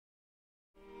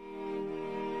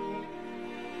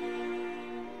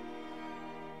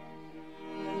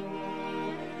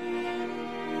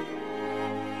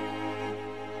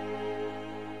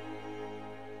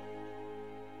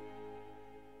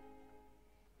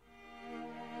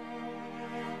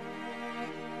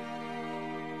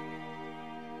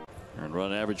And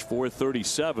run average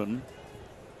 437.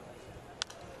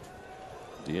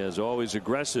 Diaz always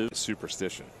aggressive.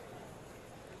 Superstition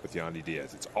with Yandy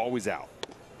Diaz. It's always out.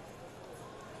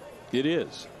 It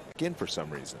is. Again for some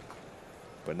reason.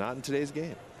 But not in today's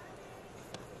game.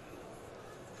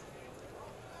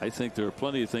 I think there are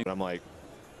plenty of things. I'm like,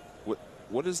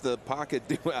 what does the pocket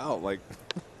do out? Like,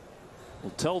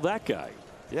 well, tell that guy.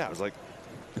 Yeah, I was like.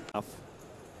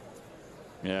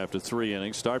 Yeah, after 3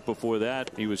 innings. Start before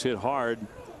that, he was hit hard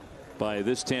by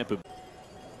this Tampa.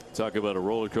 Talk about a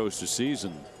roller coaster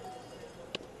season.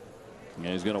 And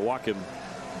he's going to walk him.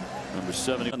 Number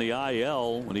 70 on the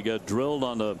IL when he got drilled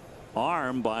on the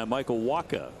arm by Michael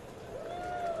Wacha.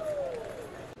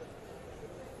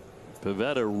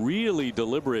 Pivetta really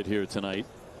deliberate here tonight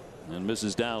and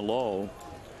misses down low.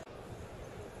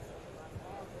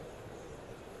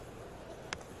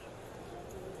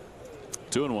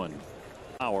 Two and one.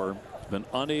 Power been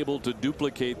unable to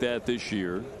duplicate that this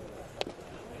year.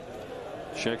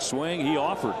 Check swing. He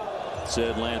offered,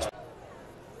 said Lance.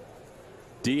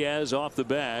 Diaz off the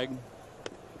bag.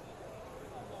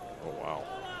 Oh, wow.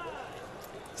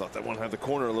 Thought that one had the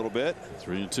corner a little bit.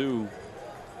 3-2.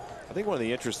 I think one of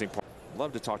the interesting parts. I'd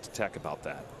love to talk to Tech about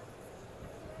that.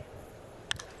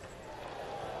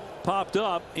 Popped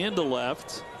up into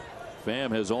left.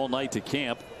 Pham has all night to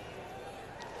camp.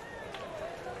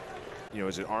 You know,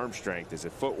 is it arm strength? Is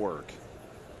it footwork?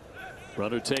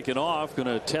 Runner taken off. Going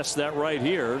to test that right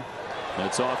here.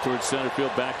 That's off towards center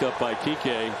field. Backed up by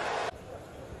Kike.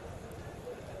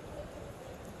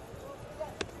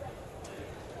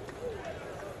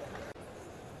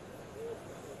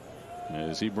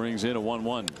 As he brings in a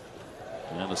 1-1.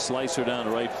 And a slicer down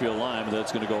the right field line, but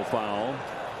that's going to go foul.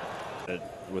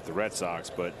 With the Red Sox,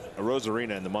 but a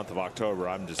Rosarina in the month of October,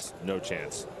 I'm just no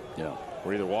chance. Yeah.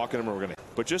 We're either walking him or we're going to.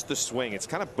 But just the swing, it's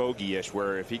kind of bogey-ish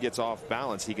where if he gets off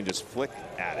balance, he can just flick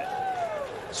at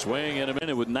it. Swing in a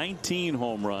minute with 19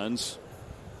 home runs.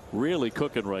 Really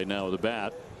cooking right now with the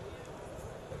bat.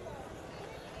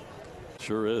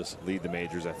 Sure is. Lead the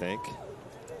majors, I think.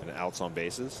 And outs on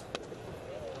bases.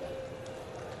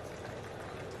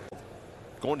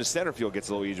 Going to center field gets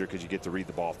a little easier because you get to read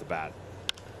the ball off the bat.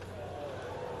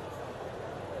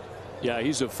 Yeah,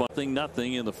 he's a fun thing.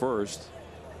 Nothing in the first.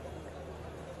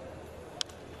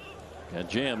 Got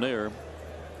jammed there.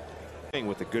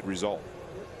 With a good result.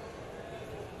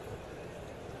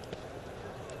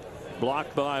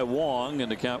 Blocked by Wong,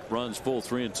 and the count runs full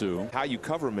 3-2. How you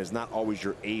cover him is not always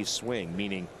your A swing,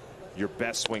 meaning your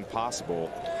best swing possible.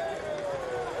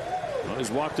 Well, he's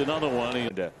walked another one. He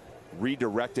to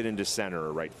redirect it into center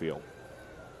or right field.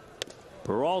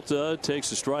 Peralta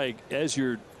takes a strike as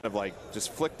you're like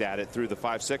just flicked at it through the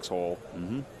 5-6 hole.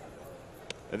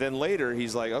 And then later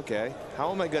he's like, okay,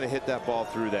 how am I going to hit that ball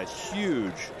through that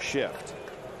huge shift?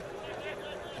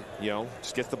 You know,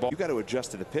 just get the ball. You got to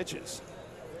adjust to the pitches.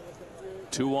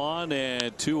 2 on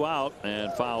and 2 out,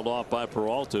 and fouled off by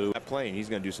Peralta. That plane, he's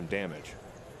going to do some damage.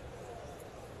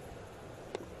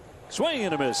 Swing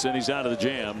and a miss, and he's out of the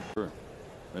jam.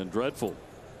 And dreadful.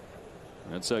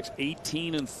 Red Sox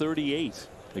 18-38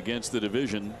 against the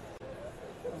division.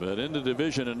 But in the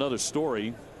division, another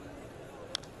story.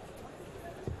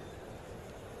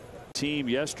 Team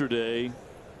yesterday,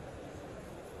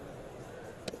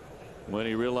 when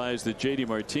he realized that JD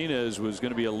Martinez was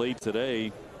going to be a late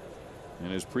today in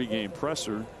his pregame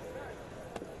presser.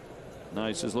 Now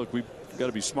he says, look, we've got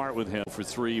to be smart with him for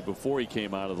 3 before he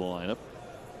came out of the lineup.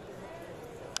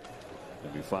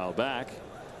 And we fouled back.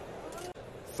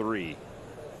 3.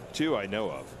 2 I know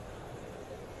of.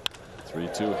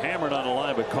 3-2 hammered on the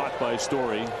line, but caught by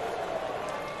Story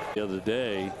the other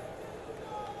day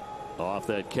off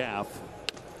that calf.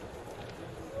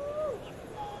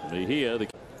 Mejia, the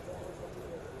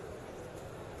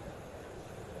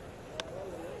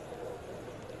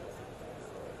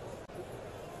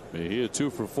Mejia 2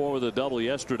 for 4 with a double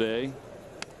yesterday.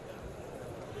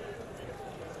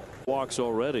 Walks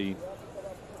already.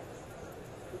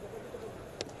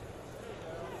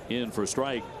 In for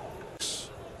strike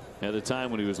at a time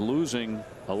when he was losing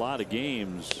a lot of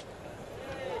games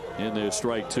in their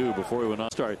strike 2 before he went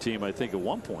on start team, I think at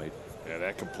one point. Yeah,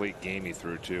 that complete game he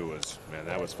threw too was, man,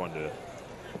 that was fun to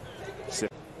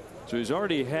sit. So he's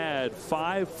already had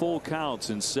 5 full counts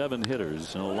in 7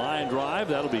 hitters, and a line drive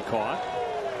that'll be caught.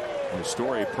 And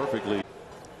Story perfectly.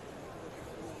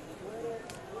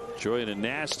 Joy in a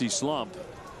nasty slump.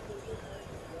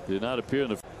 Did not appear in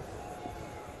the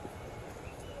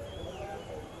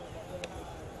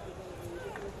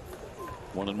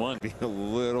 1-1. Be a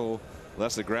little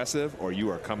less aggressive, or you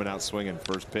are coming out swinging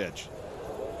first pitch.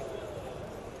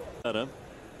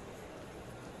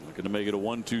 Looking to make it a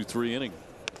 1-2-3 inning.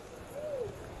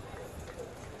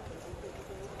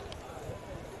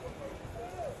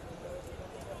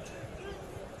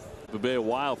 Bay a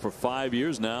while for 5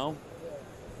 years now.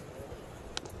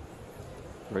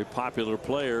 Very popular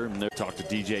player. And talk to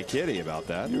DJ Kitty about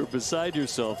that. You're beside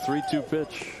yourself. 3-2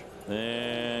 pitch.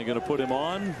 And going to put him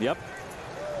on. Yep.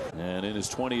 And in his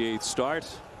 28th start,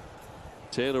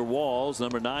 Taylor Walls,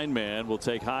 number 9 man, will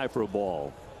take high for a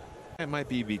ball. It might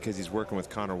be because he's working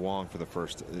with Connor Wong for the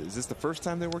first. Is this the first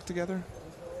time they work together?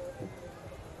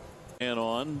 And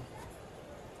on.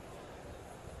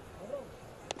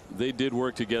 They did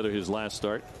work together his last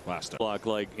start.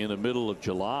 Like in the middle of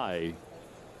July,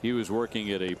 he was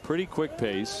working at a pretty quick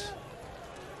pace.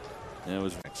 And it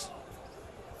was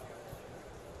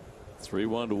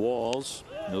 3-1 to Walls.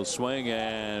 He'll swing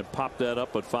and pop that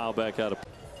up, but foul back out of.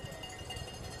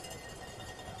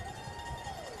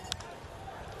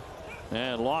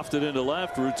 And lofted into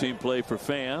left. Routine play for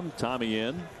Pham. Tommy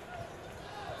in.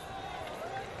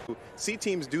 See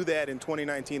teams do that in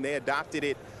 2019. They adopted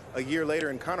it a year later,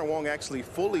 and Connor Wong actually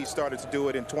fully started to do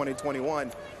it in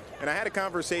 2021. And I had a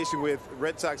conversation with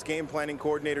Red Sox game planning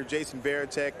coordinator Jason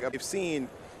Varitek. I've seen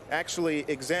actually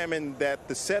examine that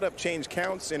the setup change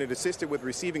counts, and it assisted with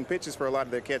receiving pitches for a lot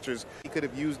of their catchers. He could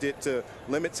have used it to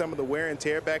limit some of the wear and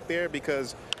tear back there,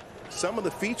 because some of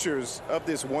the features of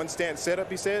this one stance setup,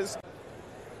 he says.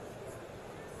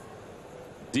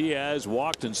 Diaz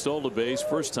walked and stole the base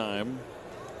first time.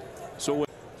 So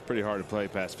it's pretty hard to play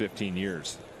past 15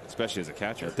 years, especially as a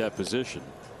catcher at that position.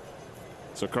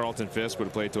 So Carlton Fisk would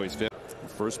have played till he's 50.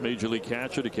 First major league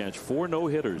catcher to catch 4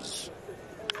 no-hitters.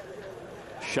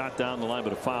 Shot down the line,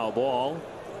 but a foul ball.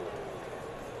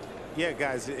 Yeah,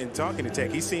 guys, in talking to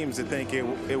Tech, he seems to think it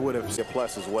would have been a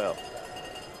plus as well.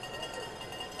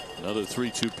 Another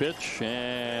 3-2 pitch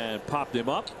and popped him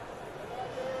up.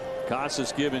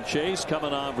 Casas giving chase,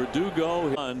 coming on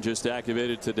Verdugo. Just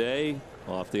activated today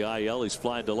off the IL. He's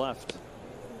flying to left.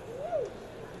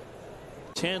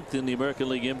 10th in the American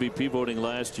League MVP voting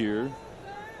last year,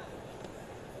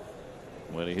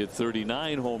 when he hit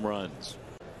 39 home runs.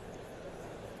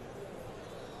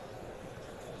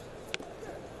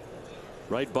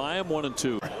 Right by him,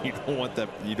 1-2. You don't want that.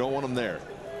 You don't want him there.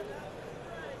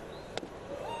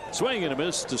 Swing and a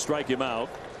miss to strike him out.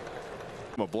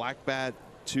 From a black bat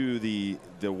to the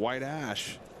white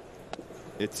ash,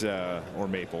 it's or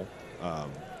maple.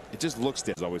 It just looks.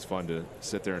 It's always fun to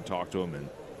sit there and talk to him,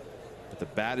 but the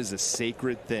bat is a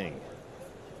sacred thing.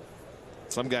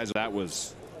 Some guys,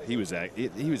 he was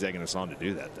egging us on to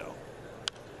do that, though.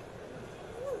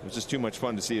 It was just too much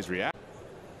fun to see his reaction.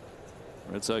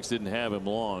 Red Sox didn't have him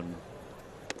long.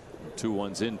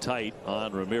 2-1's in tight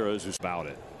on Ramirez, who's about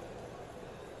it.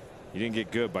 He didn't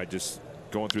get good by just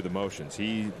going through the motions.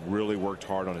 He really worked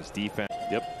hard on his defense.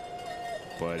 Yep.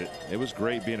 But it was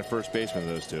great being a first baseman of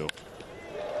those two.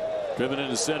 Driven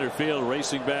into center field,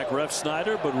 racing back Ref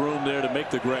Snyder, but room there to make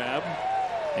the grab.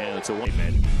 And it's a one.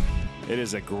 It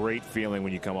is a great feeling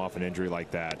when you come off an injury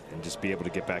like that and just be able to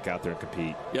get back out there and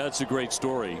compete. Yeah, it's a great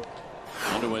story.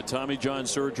 Underwent Tommy John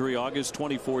surgery August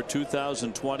 24,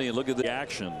 2020. And look at the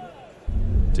action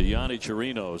to Yanni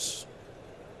Chirinos.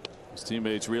 His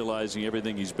teammates realizing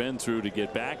everything he's been through to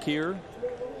get back here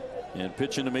and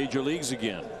pitch in the major leagues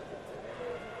again.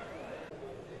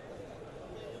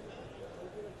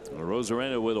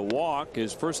 Rosarena with a walk.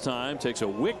 His first time, takes a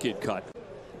wicked cut.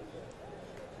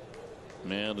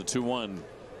 Man, the 2-1.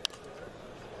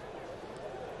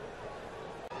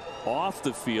 Off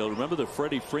the field. Remember the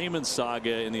Freddie Freeman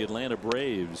saga in the Atlanta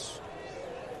Braves?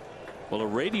 Well, a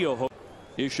radio host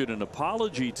issued an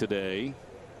apology today,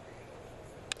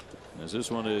 as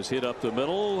this one is hit up the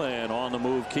middle, and on the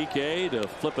move Kike to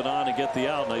flip it on and get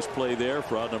the out. Nice play there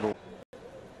for out number 1.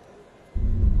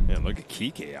 And look at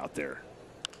Kike out there.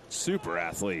 Super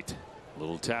athlete.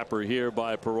 Little tapper here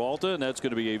by Peralta, and that's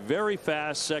going to be a very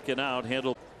fast second out.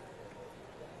 Handled.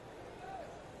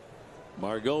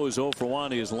 Margot is 0 for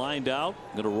 1. He is lined out.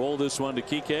 Going to roll this one to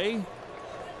Kike,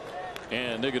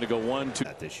 and they're going to go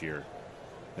 1-2 this year.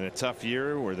 In a tough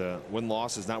year where the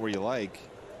win-loss is not where you like,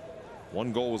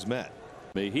 1 goal was met.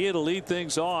 Mejia to lead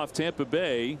things off. Tampa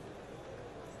Bay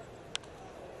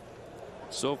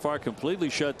so far completely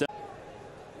shut down.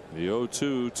 The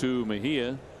 0-2 to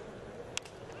Mejia.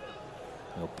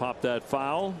 He'll pop that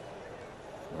foul.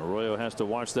 Arroyo has to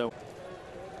watch that.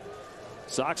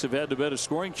 Sox have had the better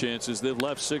scoring chances. They've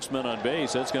left 6 men on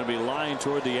base. That's going to be lined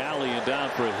toward the alley and down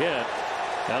for a hit.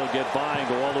 That'll get by and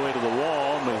go all the way to the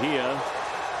wall. Mejia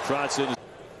trots in.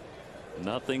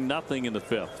 0-0 in the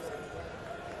 5th.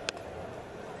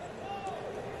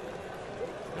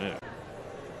 Yeah.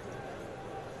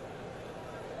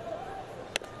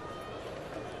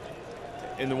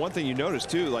 And the one thing you notice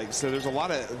too, like, so there's a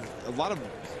lot of,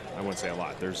 I wouldn't say a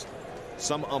lot. There's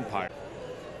some umpire.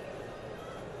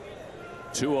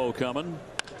 2-0 coming.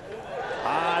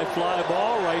 High fly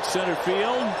ball, right center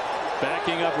field.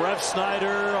 Backing up Ref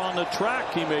Snyder on the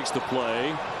track. He makes the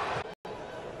play.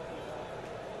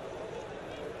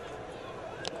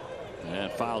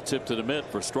 And foul tip to the mitt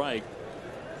for strike.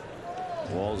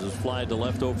 Walls is flied to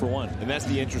left 0 for 1. And that's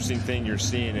the interesting thing you're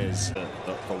seeing is the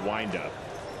windup,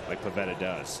 like Pivetta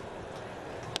does.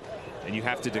 And you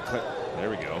have to declare.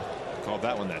 There we go. Called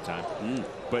that one that time.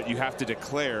 But you have to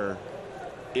declare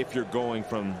if you're going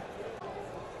from.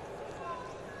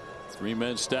 3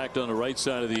 men stacked on the right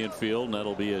side of the infield, and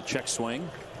that'll be a check swing.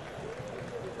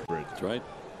 That's right.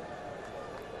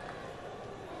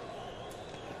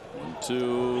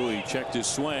 1-2. He checked his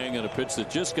swing, and a pitch that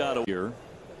just got a here.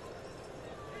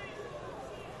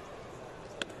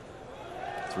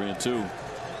 3-2.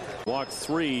 Walked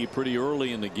 3 pretty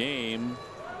early in the game.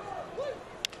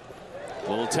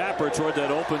 Little tapper toward that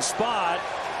open spot.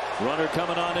 Runner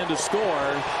coming on in to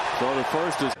score. Throw to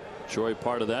first is Choi,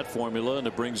 part of that formula, and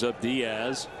it brings up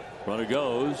Diaz. Runner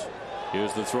goes.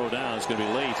 Here's the throw down. It's going to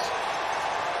be late.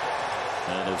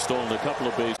 And they've stolen a couple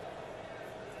of bases.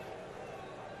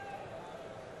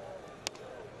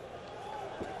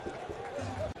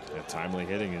 Yeah, timely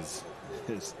hitting is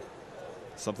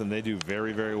something they do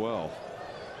very, very well.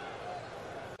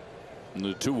 And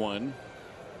the 2-1.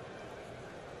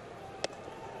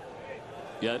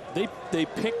 Yeah, they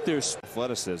pick their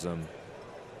athleticism.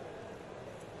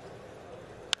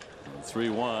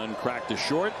 3-1, cracked to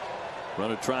short.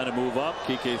 Runner trying to move up.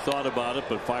 Kike thought about it,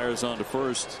 but fires on to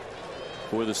first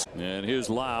for the. And here's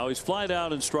Lau. He's flied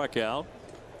out and struck out.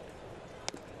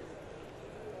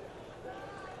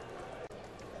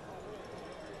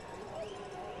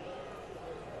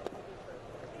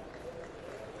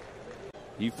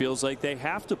 He feels like they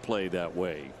have to play that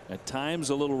way. At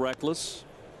times a little reckless.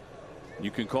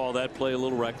 You can call that play a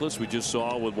little reckless. We just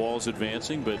saw with Walls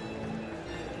advancing, but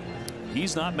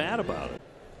he's not mad about it.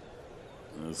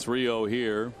 3-0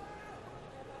 here.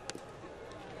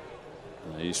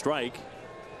 A strike.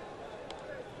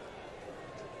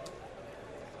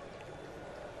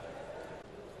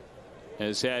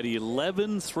 Has had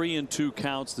 11 3-2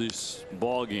 counts this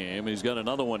ball game. He's got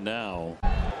another one now.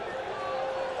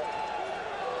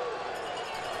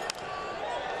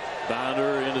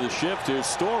 Bounder into the shift. Here's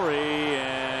Story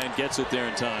and gets it there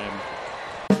in time.